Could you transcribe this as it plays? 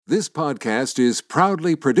This podcast is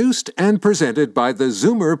proudly produced and presented by the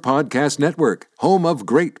Zoomer Podcast Network, home of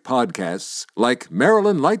great podcasts like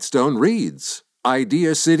Marilyn Lightstone Reads,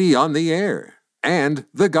 Idea City on the Air, and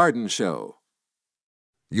The Garden Show.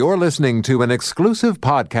 You're listening to an exclusive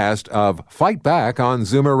podcast of Fight Back on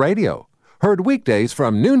Zoomer Radio, heard weekdays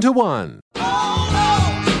from noon to 1.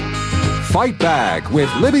 Fight Back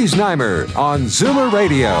with Libby Znaimer on Zoomer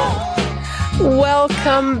Radio.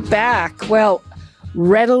 Welcome back. Well,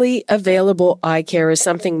 readily available eye care is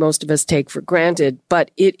something most of us take for granted, but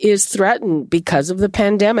it is threatened because of the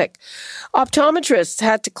pandemic. Optometrists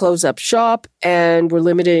had to close up shop and were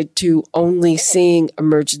limited to only seeing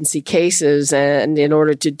emergency cases. And in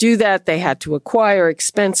order to do that, they had to acquire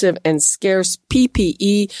expensive and scarce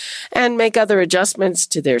PPE and make other adjustments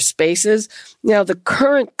to their spaces. Now, the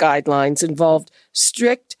current guidelines involved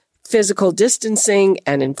strict physical distancing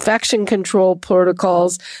and infection control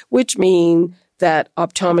protocols, which mean that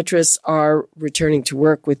optometrists are returning to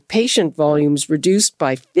work with patient volumes reduced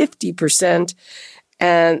by 50%,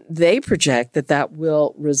 and they project that that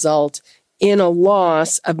will result in a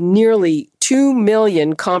loss of nearly 2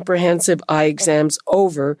 million comprehensive eye exams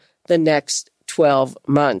over the next 12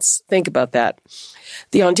 months. Think about that.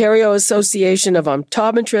 The Ontario Association of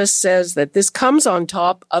Optometrists says that this comes on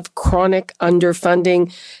top of chronic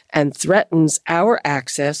underfunding and threatens our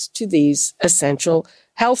access to these essential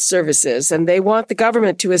health services. And they want the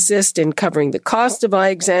government to assist in covering the cost of eye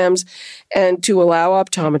exams and to allow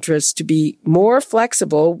optometrists to be more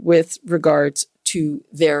flexible with regards to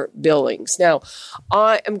their billings. Now,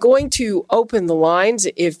 I am going to open the lines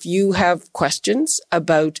if you have questions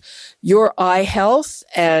about your eye health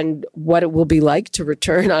and what it will be like to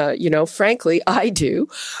return. Frankly, I do.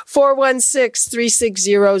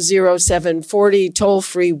 416-360-0740, toll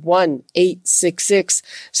free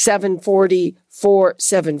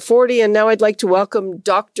 1-866-740-4740. And now I'd like to welcome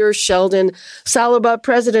Dr. Sheldon Salaba,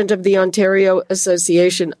 President of the Ontario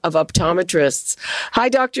Association of Optometrists. Hi,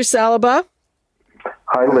 Dr. Salaba.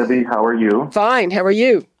 Hi, Libby. How are you? Fine. How are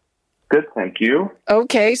you? Good, thank you.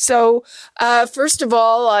 Okay. So, first of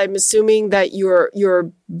all, I'm assuming that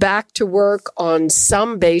you're back to work on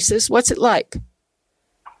some basis. What's it like?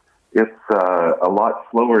 It's a lot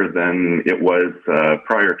slower than it was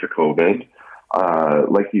prior to COVID.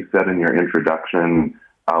 Like you said in your introduction,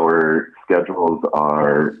 our schedules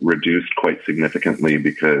are reduced quite significantly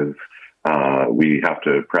because we have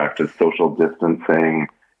to practice social distancing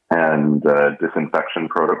and disinfection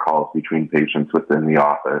protocols between patients within the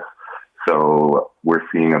office. So we're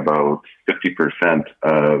seeing about 50%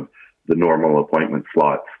 of the normal appointment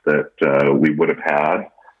slots that we would have had,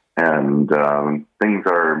 and things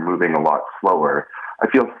are moving a lot slower. I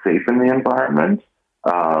feel safe in the environment.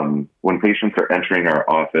 When patients are entering our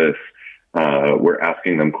office, we're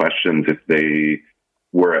asking them questions if they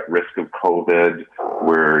were at risk of COVID.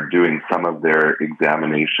 We're doing some of their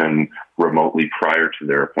examination remotely prior to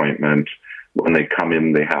their appointment. When they come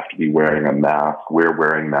in, they have to be wearing a mask. We're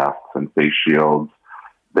wearing masks and face shields.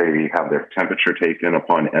 They have their temperature taken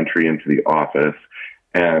upon entry into the office.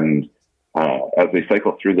 And as they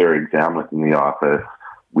cycle through their exam within the office,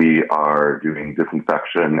 we are doing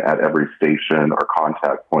disinfection at every station or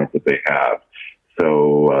contact point that they have.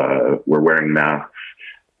 So we're wearing masks.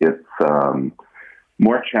 It's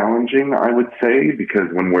more challenging, I would say, because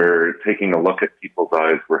when we're taking a look at people's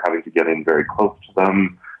eyes, we're having to get in very close to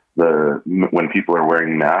them. When people are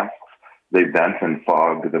wearing masks, they vent and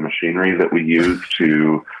fog the machinery that we use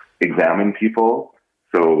to examine people.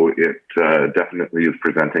 So it definitely is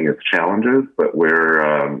presenting its challenges, but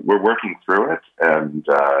we're working through it, and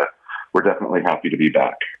we're definitely happy to be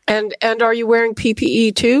back. And are you wearing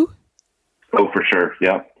PPE too? Oh, for sure.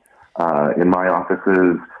 Yeah. In my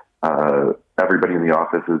offices, everybody in the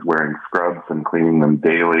office is wearing scrubs and cleaning them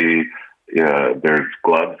daily. There's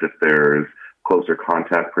gloves if there's closer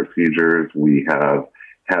contact procedures. We have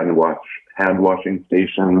hand washing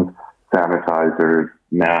stations, sanitizers,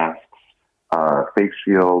 masks, face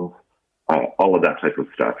shields, all of that type of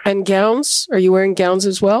stuff. And gowns? Are you wearing gowns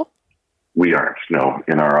as well? We aren't, no.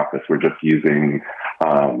 In our office, we're just using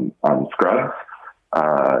scrubs.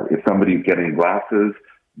 If somebody's getting glasses,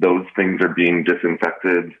 those things are being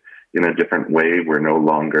disinfected in a different way. We're no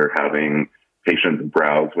longer having patients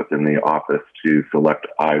browse within the office to select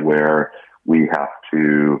eyewear. We have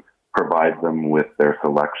to provide them with their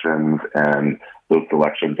selections, and those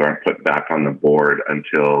selections aren't put back on the board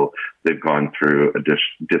until they've gone through a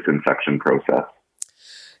disinfection process.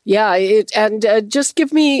 Yeah, just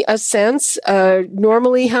give me a sense.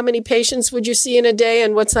 Normally, how many patients would you see in a day,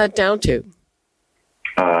 and what's that down to?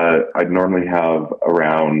 I'd normally have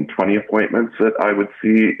around 20 appointments that I would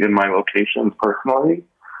see in my locations personally.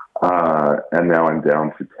 and now I'm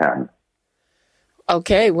down to 10.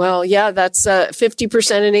 Okay, well, yeah, that's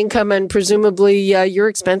 50% in income, and presumably your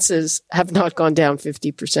expenses have not gone down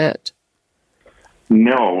 50%.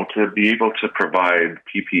 No, to be able to provide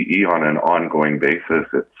PPE on an ongoing basis,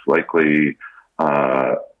 it's likely,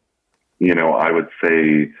 I would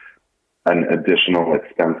say an additional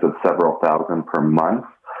expense of several thousand per month.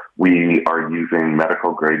 We are using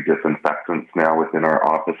medical grade disinfectants now within our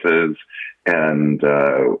offices, and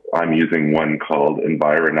I'm using one called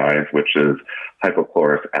Environize, which is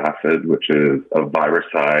hypochlorous acid, which is a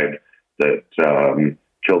viricide that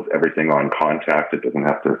kills everything on contact. It doesn't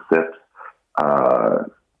have to sit.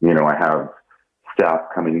 I have staff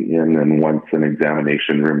coming in, and once an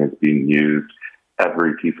examination room is being used,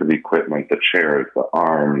 every piece of equipment, the chairs, the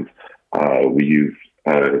arms, we use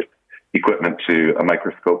equipment a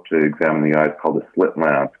microscope to examine the eyes called a slit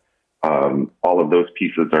lamp. All of those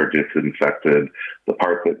pieces are disinfected. The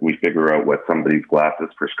part that we figure out what somebody's glasses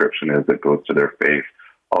prescription is that goes to their face,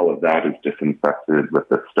 all of that is disinfected with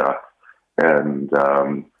this stuff. And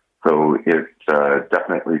so it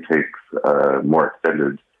definitely takes a more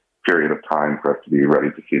extended period of time for us to be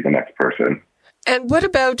ready to see the next person. And what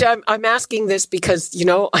about, I'm asking this because,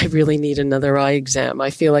 I really need another eye exam. I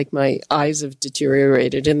feel like my eyes have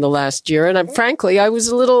deteriorated in the last year. And frankly, I was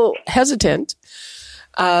a little hesitant.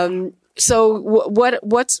 So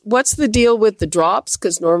what's the deal with the drops?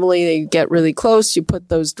 Because normally they get really close. You put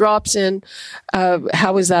those drops in.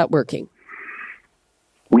 How is that working?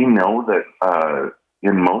 We know that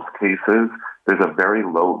in most cases, there's a very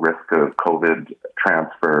low risk of COVID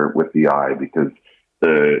transfer with the eye because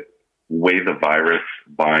the way the virus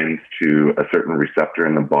binds to a certain receptor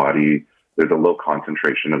in the body, there's a low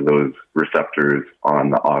concentration of those receptors on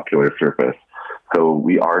the ocular surface. So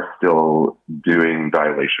we are still doing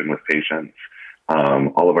dilation with patients.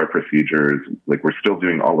 All of our procedures, we're still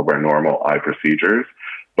doing all of our normal eye procedures,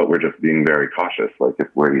 but we're just being very cautious. Like if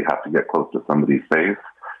we have to get close to somebody's face,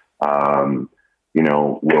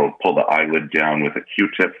 we'll pull the eyelid down with a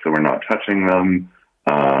Q-tip so we're not touching them.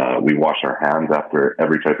 We wash our hands after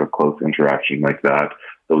every type of close interaction like that,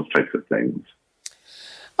 those types of things.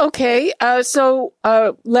 Okay, so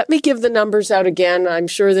let me give the numbers out again. I'm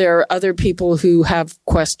sure there are other people who have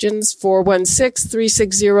questions.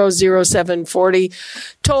 416-360-0740,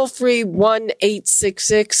 toll free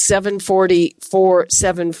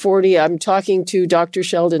 1-866-740-4740. I'm talking to Dr.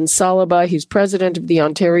 Sheldon Salaba. He's president of the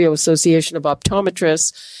Ontario Association of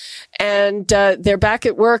Optometrists. And they're back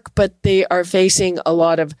at work, but they are facing a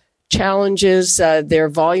lot of challenges. Their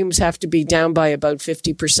volumes have to be down by about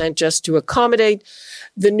 50% just to accommodate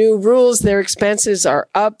the new rules. Their expenses are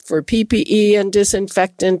up for PPE and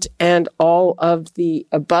disinfectant and all of the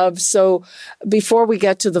above. So before we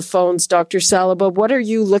get to the phones, Dr. Salaba, what are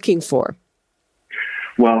you looking for?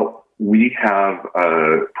 Well, we have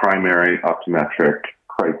a primary optometric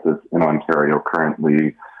crisis in Ontario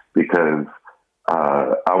currently because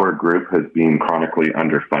our group has been chronically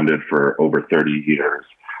underfunded for over 30 years.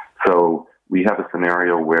 So we have a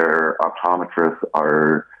scenario where optometrists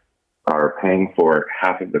are paying for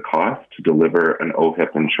half of the cost to deliver an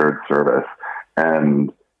OHIP insured service.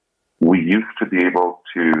 And we used to be able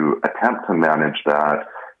to attempt to manage that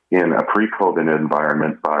in a pre-COVID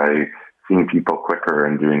environment by seeing people quicker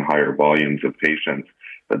and doing higher volumes of patients.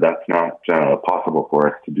 But that's not possible for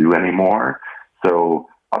us to do anymore. So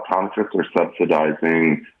optometrists are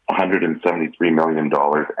subsidizing $173 million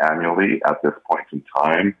annually at this point in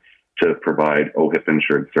time to provide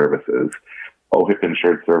OHIP-insured services.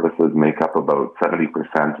 OHIP-insured services make up about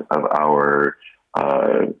 70% of our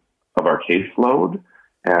caseload,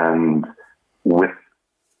 and with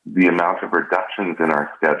the amount of reductions in our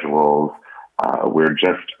schedules, we're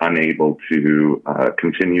just unable to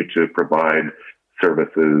continue to provide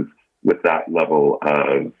services with that level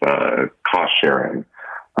of cost sharing.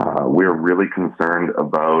 We're really concerned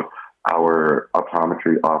about our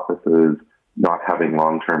optometry offices not having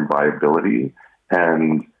long-term viability,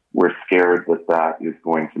 and we're scared that is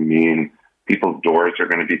going to mean people's doors are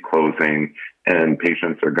going to be closing and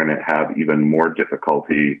patients are going to have even more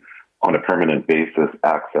difficulty on a permanent basis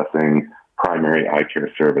accessing primary eye care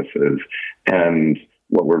services. And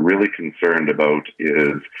what we're really concerned about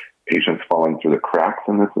is patients falling through the cracks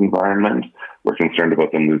in this environment. We're concerned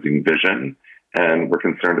about them losing vision. And we're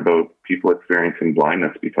concerned about people experiencing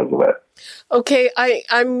blindness because of it. Okay,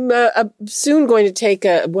 I'm soon going to take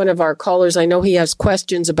one of our callers. I know he has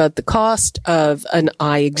questions about the cost of an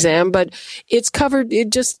eye exam, but it's covered.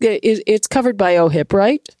 It's covered by OHIP,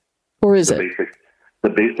 right? Or is it?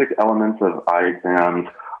 The basic elements of eye exams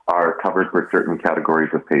are covered for certain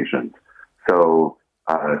categories of patients. So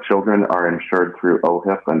Children are insured through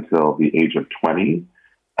OHIP until the age of 20.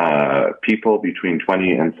 People between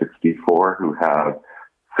 20 and 64 who have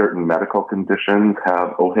certain medical conditions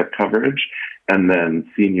have OHIP coverage, and then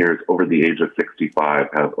seniors over the age of 65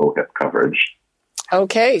 have OHIP coverage.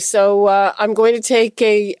 Okay, so I'm going to take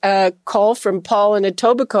a call from Paul in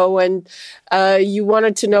Etobicoke, and you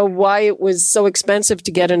wanted to know why it was so expensive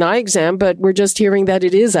to get an eye exam, but we're just hearing that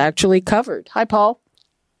it is actually covered. Hi, Paul.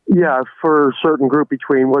 Yeah, for a certain group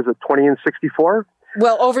between, was it 20 and 64?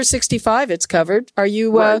 Well, over 65, it's covered. Are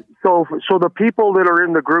you... Right. So the people that are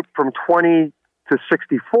in the group from 20 to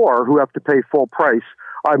 64 who have to pay full price,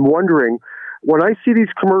 I'm wondering, when I see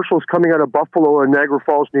these commercials coming out of Buffalo and Niagara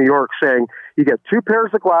Falls, New York, saying you get 2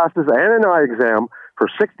 pairs of glasses and an eye exam for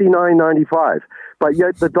 $69.95, but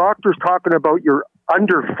yet the doctor's talking about you're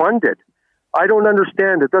underfunded. I don't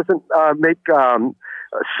understand. It doesn't make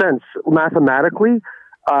sense mathematically.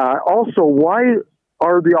 Also, why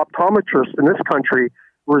are the optometrists in this country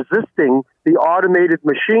resisting the automated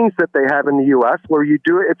machines that they have in the U.S. where you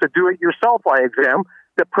do it? It's a do-it-yourself eye exam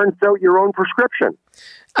that prints out your own prescription.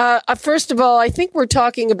 First of all, I think we're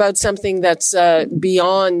talking about something that's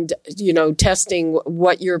beyond, testing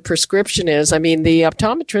what your prescription is. I mean, the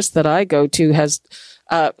optometrist that I go to has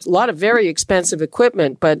a lot of very expensive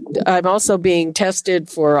equipment, but I'm also being tested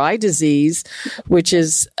for eye disease, which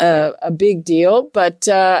is a big deal. But,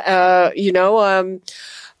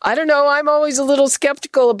 I don't know. I'm always a little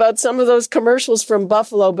skeptical about some of those commercials from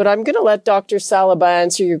Buffalo, but I'm going to let Dr. Salaba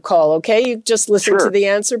answer your call, okay? You just listen to the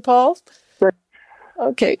answer, Paul? Sure.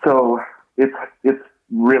 Okay. So it's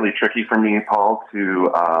really tricky for me, Paul, to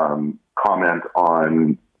comment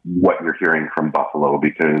on what you're hearing from Buffalo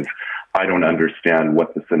because I don't understand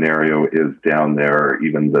what the scenario is down there or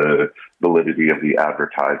even the validity of the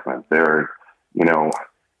advertisement. There's,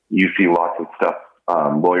 you see lots of stuff.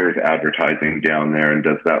 Lawyers advertising down there, and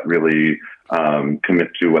does that really commit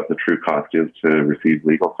to what the true cost is to receive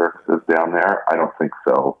legal services down there? I don't think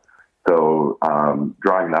so. So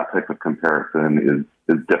drawing that type of comparison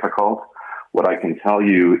is difficult. What I can tell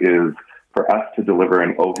you is for us to deliver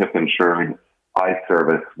an OHIP-insured eye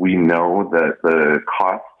service, we know that the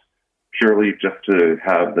cost purely just to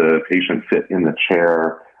have the patient sit in the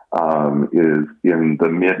chair is in the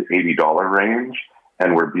mid-$80 range,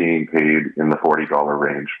 and we're being paid in the $40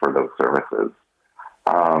 range for those services.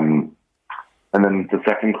 And then the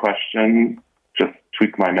second question, just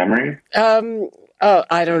tweak my memory.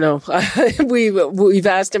 I don't know. We've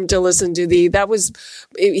asked him to listen to he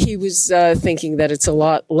was thinking that it's a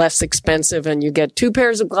lot less expensive and you get 2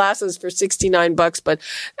 pairs of glasses for $69, but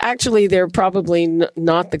actually they're probably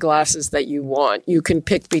not the glasses that you want. You can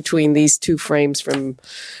pick between these 2 frames from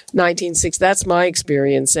 1960. That's my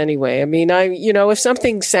experience anyway. I mean, if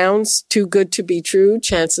something sounds too good to be true,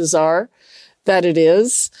 chances are that it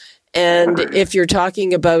is. And if you're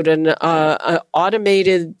talking about an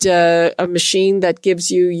automated a machine that gives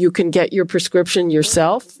you can get your prescription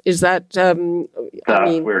yourself, is that? That's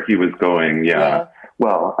where he was going. Yeah.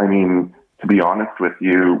 Well, I mean, to be honest with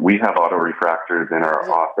you, we have autorefractors in our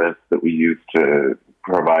office that we use to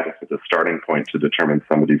provide us with a starting point to determine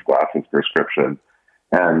somebody's glasses prescription,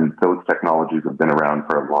 and those technologies have been around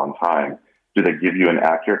for a long time. Do they give you an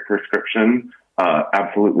accurate prescription?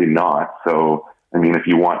 Absolutely not. So. I mean, if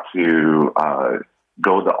you want to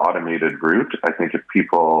go the automated route, I think if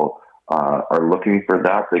people are looking for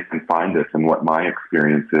that, they can find it. And what my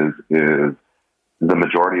experience is the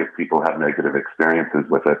majority of people have negative experiences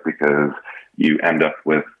with it because you end up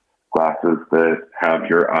with glasses that have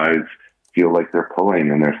your eyes feel like they're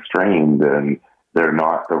pulling and they're strained and they're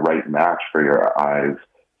not the right match for your eyes.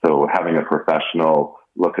 So having a professional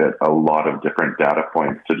look at a lot of different data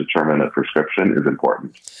points to determine a prescription is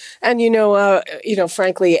important. And,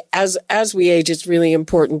 frankly, as we age, it's really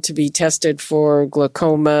important to be tested for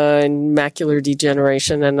glaucoma and macular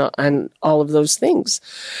degeneration and all of those things.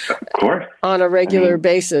 Of course. On a regular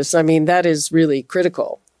basis. I mean, that is really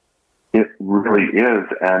critical. It really is.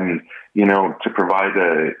 And, to provide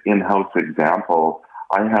an in-house example,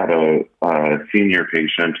 I had a senior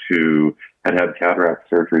patient who had cataract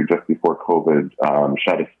surgery just before COVID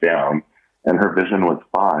shut us down, and her vision was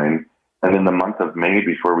fine. And in the month of May,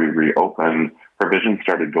 before we reopened, her vision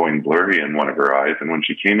started going blurry in one of her eyes. And when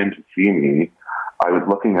she came in to see me, I was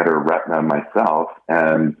looking at her retina myself,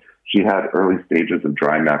 and she had early stages of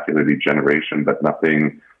dry macular degeneration, but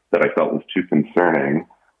nothing that I felt was too concerning.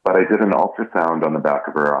 But I did an ultrasound on the back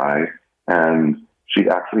of her eye, and she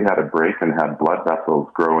actually had a break and had blood vessels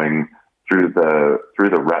growing through the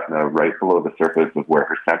retina right below the surface of where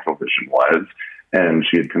her central vision was, and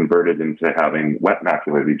she had converted into having wet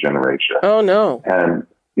macular degeneration. Oh, no. And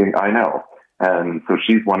I know. And so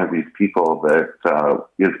she's one of these people that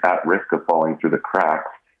is at risk of falling through the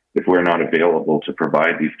cracks if we're not available to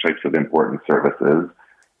provide these types of important services.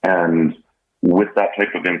 And with that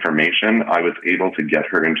type of information, I was able to get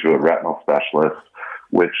her into a retinal specialist,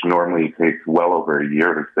 which normally takes well over a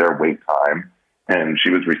year is their wait time. And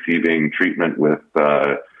she was receiving treatment with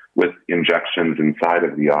injections inside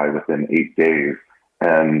of the eye within 8 days.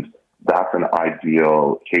 And that's an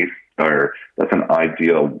ideal case, or that's an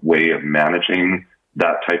ideal way of managing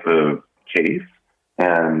that type of case.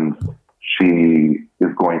 And she is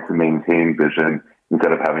going to maintain vision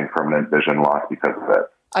instead of having permanent vision loss because of it.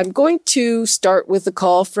 I'm going to start with a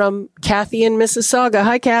call from Kathy in Mississauga.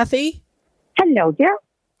 Hi, Kathy. Hello there.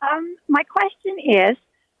 My question is,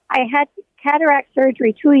 I had cataract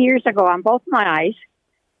surgery 2 years ago on both my eyes,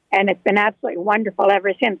 and it's been absolutely wonderful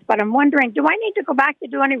ever since. But I'm wondering, do I need to go back to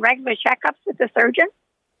do any regular checkups with the surgeon?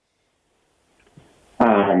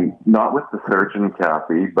 Not with the surgeon,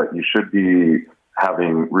 Kathy, but you should be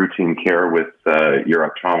having routine care with your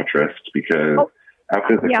optometrist because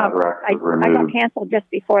after the cataracts are removed... I got canceled just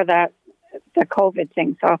before the COVID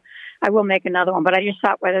thing, so I will make another one. But I just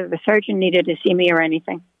thought whether the surgeon needed to see me or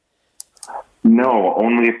anything. No,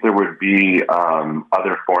 only if there would be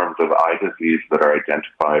other forms of eye disease that are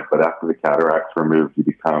identified. But after the cataracts removed, you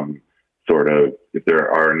become sort of, if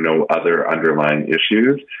there are no other underlying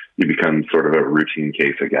issues, you become sort of a routine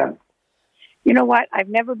case again. You know what? I've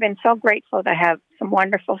never been so grateful to have some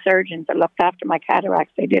wonderful surgeons that looked after my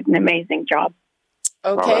cataracts. They did an amazing job.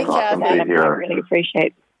 Okay, awesome Kathy. I really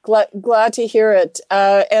appreciate. Glad to hear it.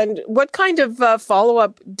 And what kind of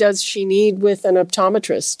follow-up does she need with an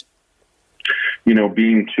optometrist? You know,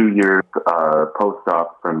 being 2 years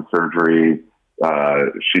post-op from surgery,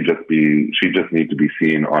 she just needs to be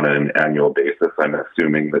seen on an annual basis. I'm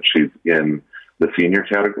assuming that she's in the senior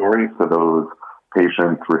category, so those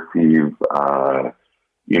patients receive,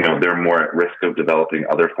 they're more at risk of developing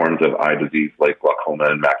other forms of eye disease like glaucoma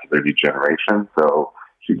and macular degeneration. So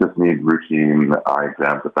she just needs routine eye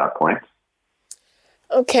exams at that point.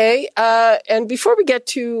 Okay. And before we get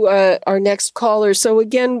to our next caller, so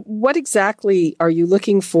again, what exactly are you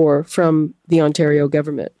looking for from the Ontario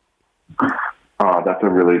government? That's a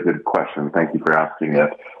really good question. Thank you for asking it.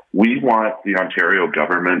 We want the Ontario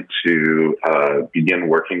government to begin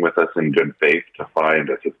working with us in good faith to find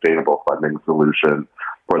a sustainable funding solution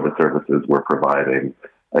for the services we're providing.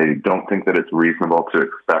 I don't think that it's reasonable to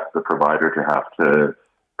expect the provider to have to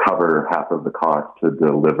cover half of the cost to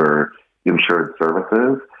deliver insured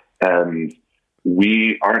services. And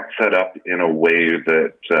we aren't set up in a way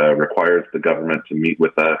that requires the government to meet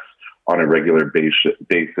with us on a regular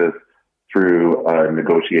basis through a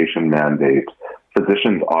negotiation mandate.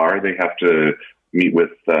 Physicians they have to meet with,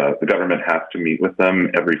 the government has to meet with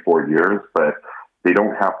them every 4 years, but they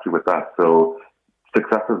don't have to with us. So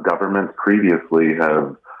successive governments previously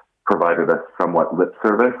have provided us somewhat lip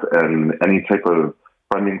service, and any type of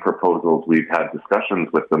funding proposals we've had discussions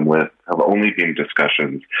with them with have only been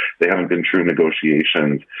discussions. They haven't been true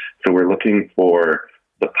negotiations. So we're looking for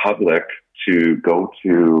the public to go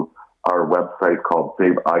to our website called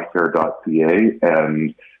saveeyecare.ca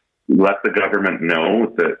and let the government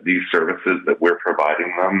know that these services that we're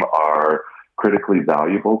providing them are critically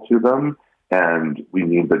valuable to them, and we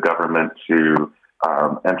need the government to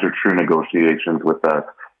enter true negotiations with us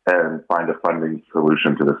and find a funding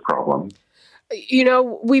solution to this problem. You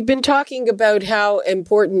know, we've been talking about how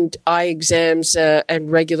important eye exams and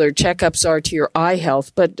regular checkups are to your eye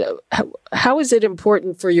health, but how is it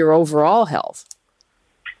important for your overall health?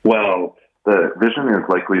 Well, the vision is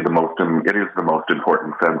likely the most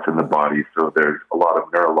important sense in the body. So there's a lot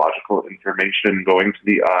of neurological information going to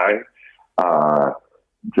the eye,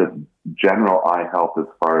 just general eye health as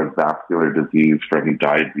far as vascular disease from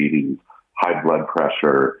diabetes, high blood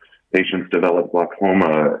pressure. Patients develop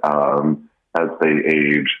glaucoma as they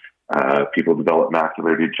age. People develop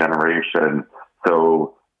macular degeneration.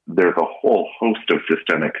 So there's a whole host of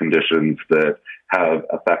systemic conditions that have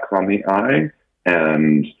effects on the eye.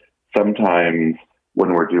 And sometimes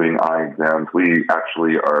when we're doing eye exams, we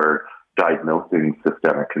actually are diagnosing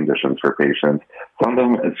systemic conditions for patients. Some of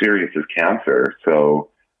them as serious as cancer. So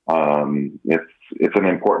it's an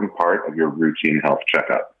important part of your routine health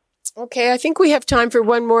checkup. Okay, I think we have time for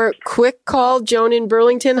one more quick call. Joan in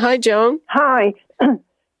Burlington. Hi, Joan. Hi.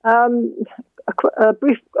 A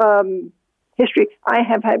brief history. I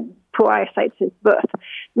have had poor eyesight since birth.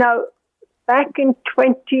 Now, back in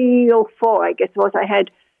 2004, I guess it was, I had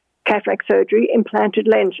cataract surgery, implanted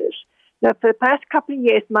lenses. Now, for the past couple of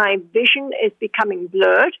years, my vision is becoming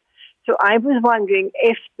blurred. So I was wondering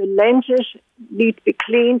if the lenses need to be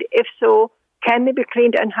cleaned. If so, can they be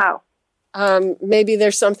cleaned and how? Maybe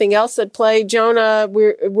there's something else at play. Jonah,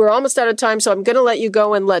 we're almost out of time, so I'm going to let you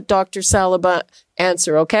go and let Dr. Salaba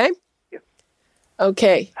answer, okay? Yes.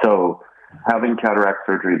 Okay. So having cataract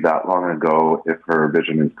surgery that long ago, if her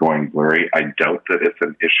vision is going blurry, I doubt that it's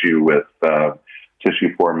an issue with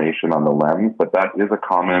tissue formation on the lens, but that is a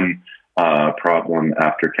common problem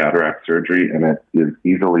after cataract surgery, and it is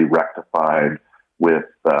easily rectified with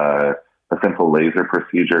a simple laser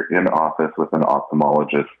procedure in office with an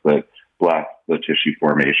ophthalmologist that blasts the tissue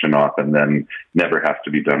formation off and then never has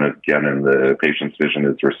to be done again, and the patient's vision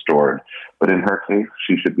is restored. But in her case,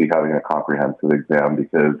 she should be having a comprehensive exam,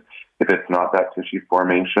 because if it's not that tissue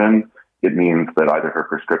formation, it means that either her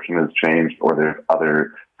prescription has changed or there's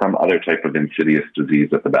some other type of insidious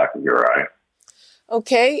disease at the back of your eye.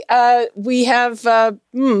 Okay, we have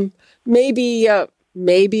maybe a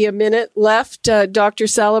minute left, Dr.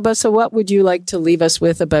 Salaba. So what would you like to leave us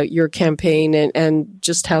with about your campaign and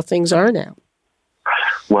just how things are now?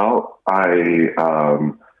 Well, I'd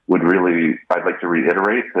like to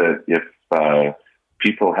reiterate that if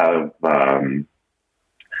people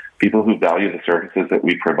who value the services that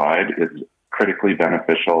we provide, it's critically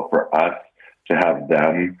beneficial for us to have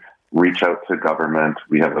them reach out to government.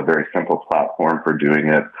 We have a very simple platform for doing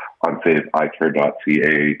it on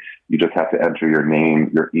saveeyecare.ca. You just have to enter your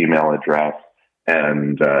name, your email address,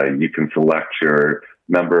 and you can select your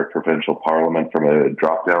member of provincial parliament from a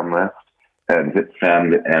drop-down list and hit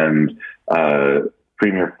send, and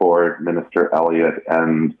Premier Ford, Minister Elliott,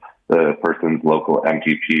 and the person's local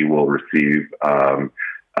MPP will receive a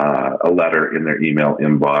letter in their email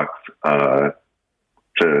inbox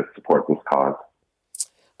to support this cause.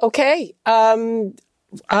 Okay. I'm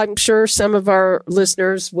sure some of our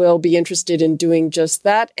listeners will be interested in doing just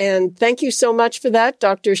that. And thank you so much for that,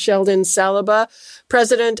 Dr. Sheldon Salaba,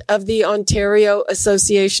 President of the Ontario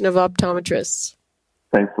Association of Optometrists.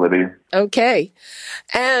 Thanks, Libby. Okay.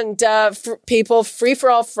 And for people, Free for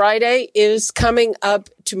All Friday is coming up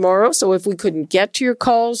tomorrow. So if we couldn't get to your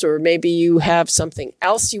calls, or maybe you have something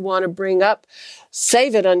else you want to bring up,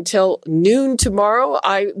 save it until noon tomorrow.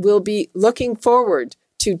 I will be looking forward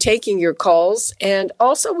to taking your calls. And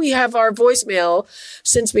also we have our voicemail.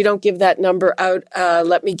 Since we don't give that number out,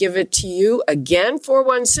 let me give it to you again,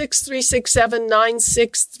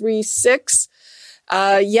 416-367-9636.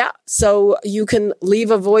 So you can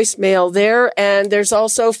leave a voicemail there. And there's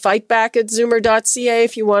also fightback@zoomer.ca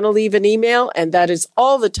if you want to leave an email. And that is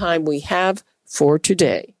all the time we have for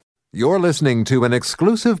today. You're listening to an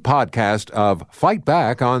exclusive podcast of Fight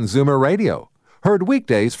Back on Zoomer Radio. Heard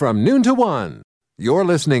weekdays from noon to 1. You're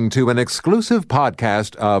listening to an exclusive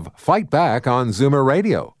podcast of Fight Back on Zoomer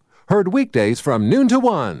Radio. Heard weekdays from noon to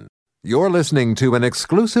 1. You're listening to an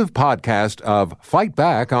exclusive podcast of Fight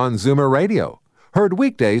Back on Zoomer Radio. Heard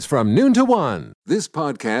weekdays from noon to 1. This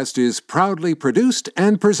podcast is proudly produced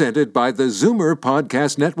and presented by the Zoomer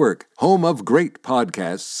Podcast Network, home of great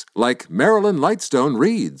podcasts like Marilyn Lightstone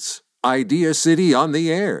Reads, Idea City on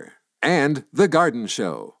the Air, and The Garden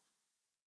Show.